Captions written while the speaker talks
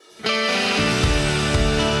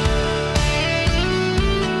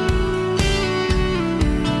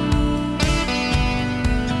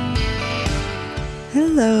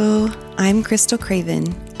I'm Crystal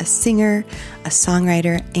Craven, a singer, a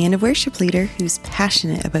songwriter, and a worship leader who's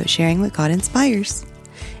passionate about sharing what God inspires.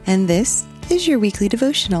 And this is your weekly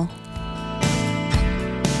devotional.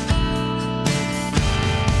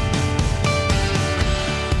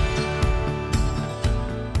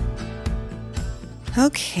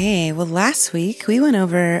 Okay, well, last week we went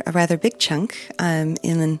over a rather big chunk in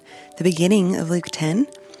the beginning of Luke 10,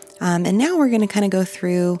 and now we're going to kind of go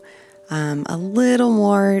through a little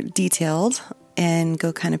more detailed and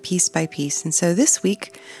go kind of piece by piece. And so this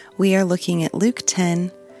week we are looking at Luke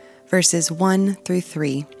 10, verses 1 through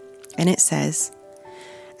 3, and it says,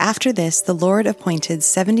 "After this, the Lord appointed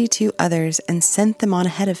 72 others and sent them on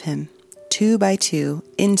ahead of him, 2 by 2,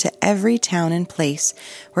 into every town and place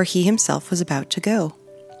where he himself was about to go.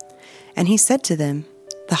 And he said to them,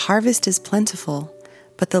 'The harvest is plentiful,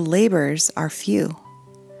 but the laborers are few.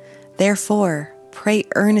 Therefore, pray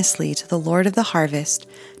earnestly to the Lord of the harvest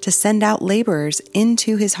to send out laborers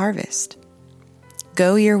into his harvest.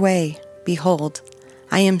 Go your way. Behold,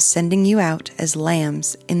 I am sending you out as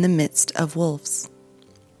lambs in the midst of wolves.'"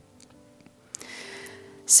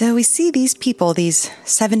 So we see these people, these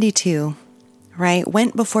 72, right,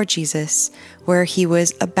 went before Jesus where he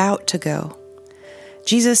was about to go.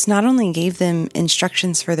 Jesus not only gave them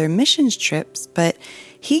instructions for their missions trips, but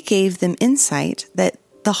he gave them insight that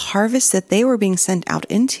the harvest that they were being sent out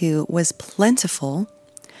into was plentiful,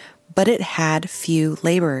 but it had few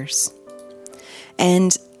laborers.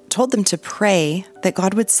 And told them to pray that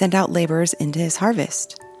God would send out laborers into his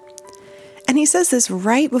harvest. And he says this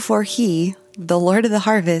right before he, the Lord of the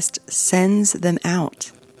harvest, sends them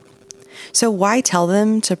out. So why tell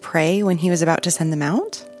them to pray when he was about to send them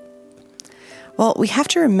out? Well, we have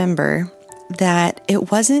to remember that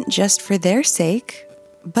it wasn't just for their sake,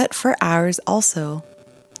 but for ours also.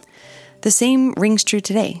 The same rings true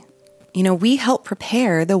today. We help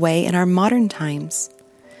prepare the way in our modern times.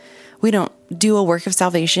 We don't do a work of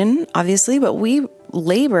salvation, obviously, but we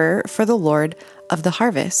labor for the Lord of the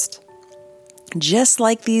harvest. Just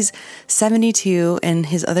like these 72 and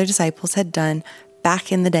his other disciples had done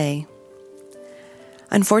back in the day.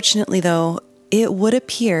 Unfortunately, though, it would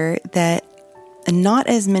appear that not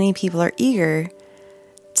as many people are eager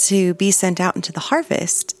to be sent out into the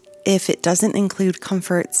harvest if it doesn't include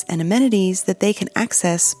comforts and amenities that they can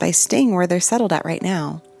access by staying where they're settled at right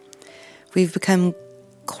now. We've become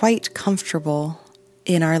quite comfortable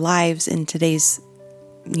in our lives in today's,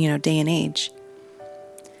 day and age.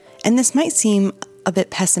 And this might seem a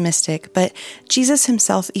bit pessimistic, but Jesus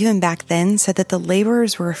himself, even back then, said that the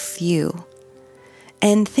laborers were few.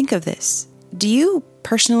 And think of this. Do you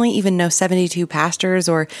personally even know 72 pastors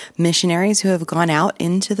or missionaries who have gone out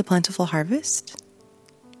into the plentiful harvest?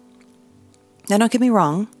 Now, don't get me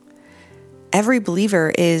wrong. Every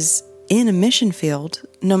believer is in a mission field,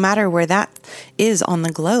 no matter where that is on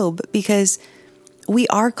the globe, because we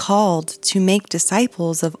are called to make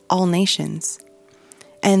disciples of all nations.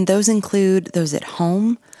 And those include those at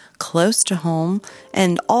home, close to home,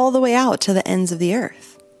 and all the way out to the ends of the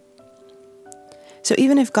earth. So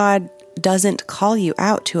even if God doesn't call you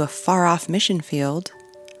out to a far-off mission field,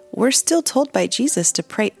 we're still told by Jesus to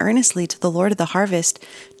pray earnestly to the Lord of the harvest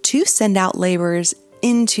to send out laborers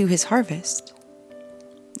into his harvest.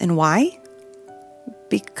 And why?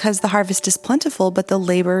 Because the harvest is plentiful, but the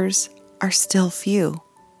laborers are still few.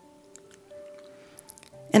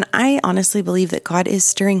 And I honestly believe that God is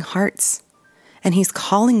stirring hearts, and he's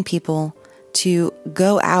calling people to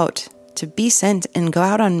go out, to be sent and go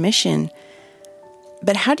out on mission.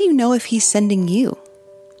 But how do you know if he's sending you?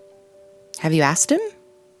 Have you asked him?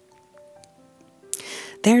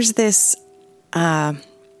 There's this, I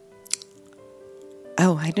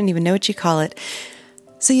don't even know what you call it.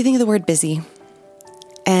 So you think of the word busy.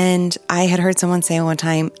 And I had heard someone say one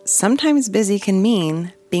time, sometimes busy can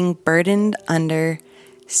mean being burdened under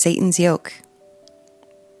Satan's yoke.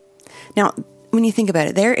 Now, when you think about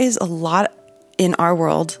it, there is a lot in our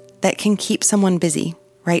world that can keep someone busy,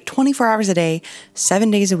 right? 24 hours a day,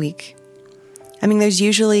 7 days a week. I mean, there's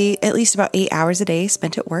usually at least about 8 hours a day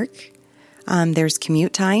spent at work. There's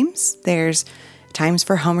commute times. There's times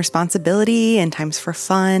for home responsibility and times for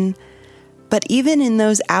fun. But even in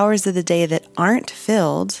those hours of the day that aren't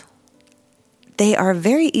filled, they are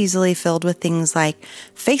very easily filled with things like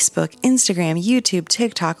Facebook, Instagram, YouTube,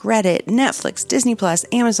 TikTok, Reddit, Netflix, Disney Plus,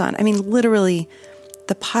 Amazon. I mean, literally,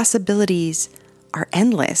 the possibilities are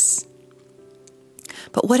endless.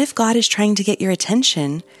 But what if God is trying to get your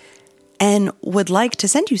attention and would like to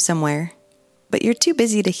send you somewhere, but you're too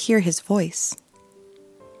busy to hear his voice?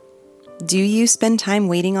 Do you spend time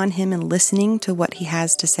waiting on him and listening to what he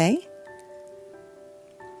has to say?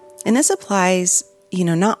 And this applies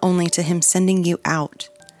not only to Him sending you out,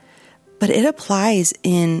 but it applies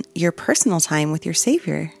in your personal time with your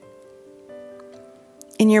Savior.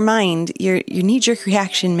 In your mind, your knee-jerk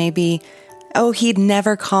reaction may be, oh, He'd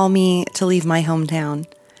never call me to leave my hometown.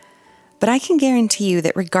 But I can guarantee you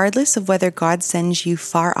that regardless of whether God sends you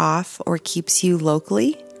far off or keeps you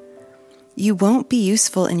locally, you won't be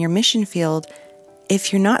useful in your mission field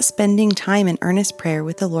if you're not spending time in earnest prayer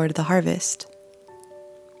with the Lord of the harvest.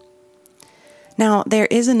 Now, there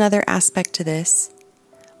is another aspect to this.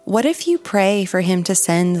 What if you pray for Him to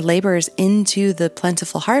send laborers into the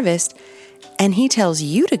plentiful harvest and He tells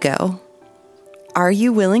you to go? Are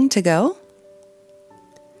you willing to go?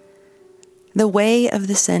 The way of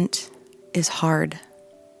the sent is hard.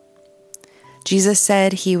 Jesus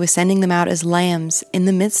said He was sending them out as lambs in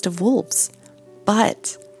the midst of wolves.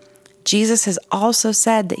 But Jesus has also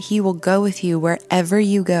said that He will go with you wherever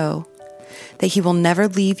you go, that He will never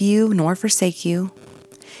leave you nor forsake you,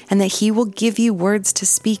 and that He will give you words to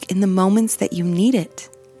speak in the moments that you need it,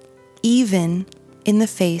 even in the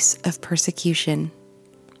face of persecution.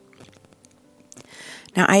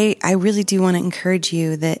 Now, I really do want to encourage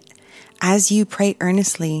you that as you pray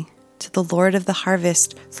earnestly to the Lord of the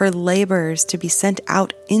harvest for laborers to be sent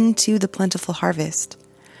out into the plentiful harvest,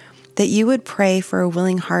 that you would pray for a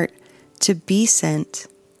willing heart to be sent,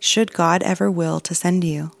 should God ever will to send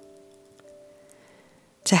you.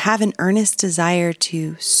 To have an earnest desire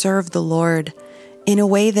to serve the Lord in a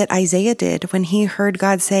way that Isaiah did when he heard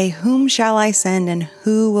God say, "Whom shall I send and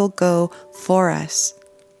who will go for us?"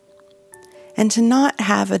 And to not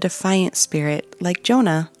have a defiant spirit like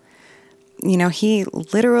Jonah. He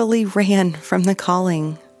literally ran from the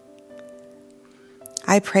calling.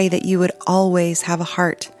 I pray that you would always have a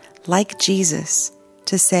heart like Jesus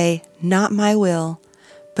to say, "Not my will,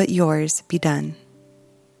 but yours be done."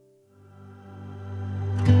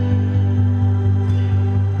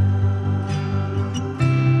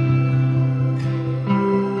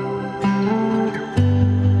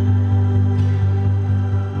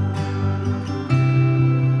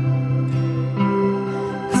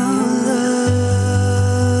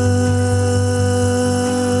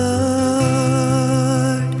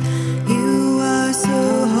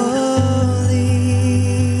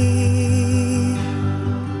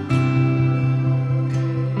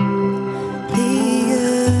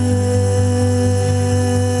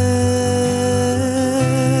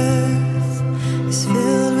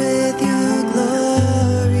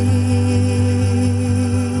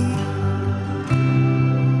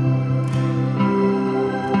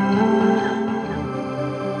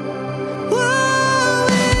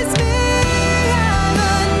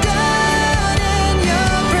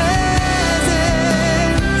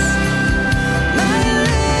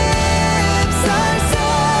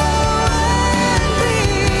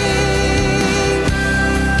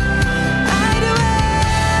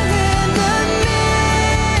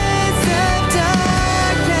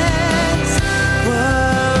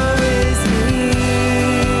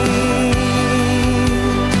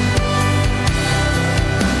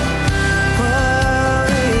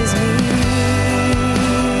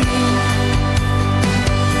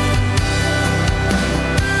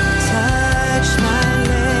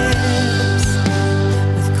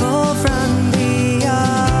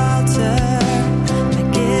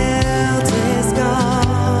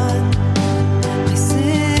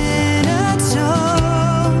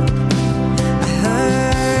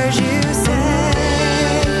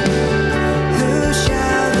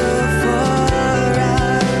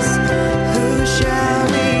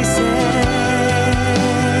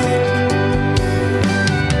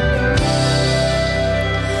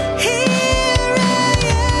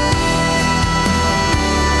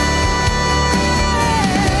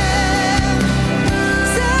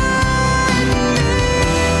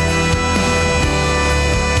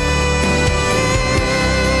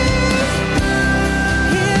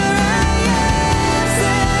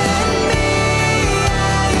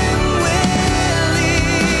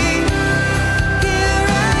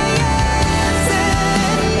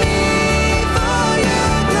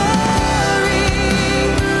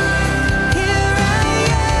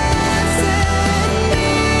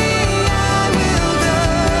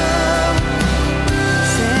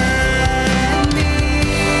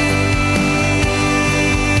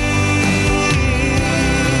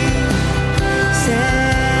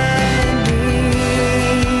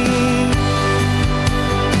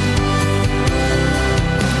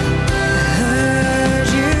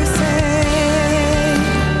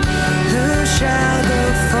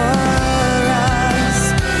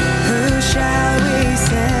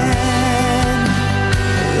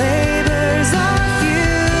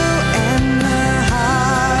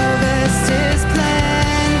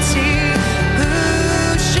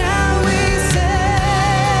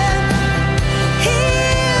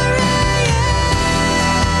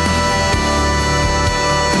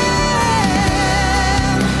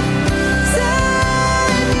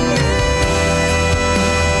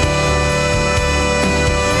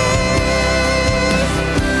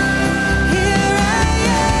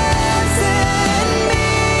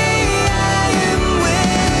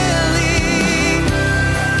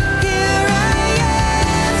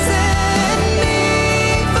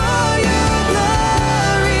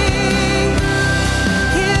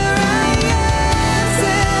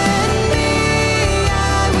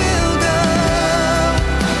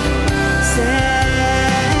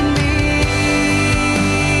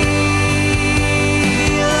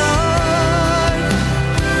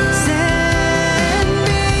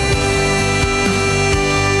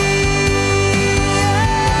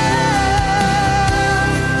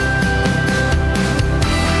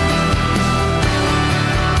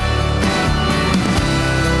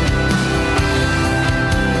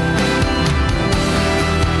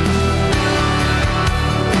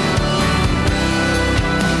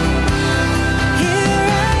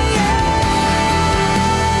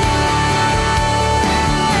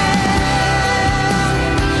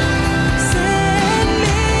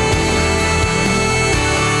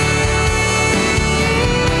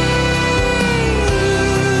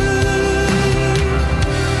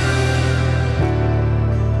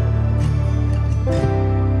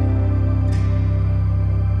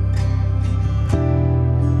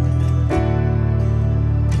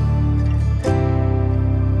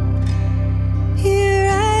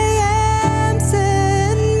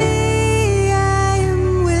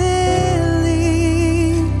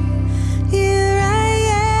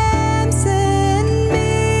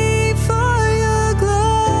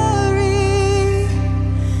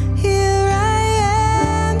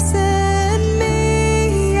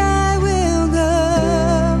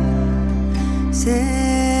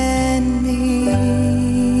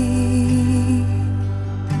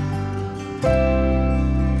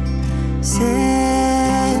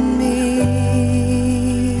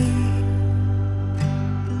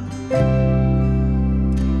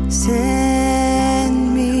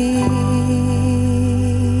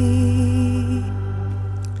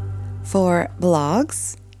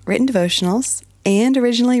 blogs, written devotionals, and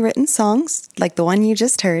originally written songs like the one you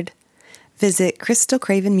just heard, visit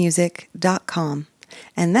crystalcravenmusic.com.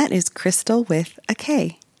 And that is Crystal with a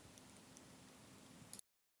K.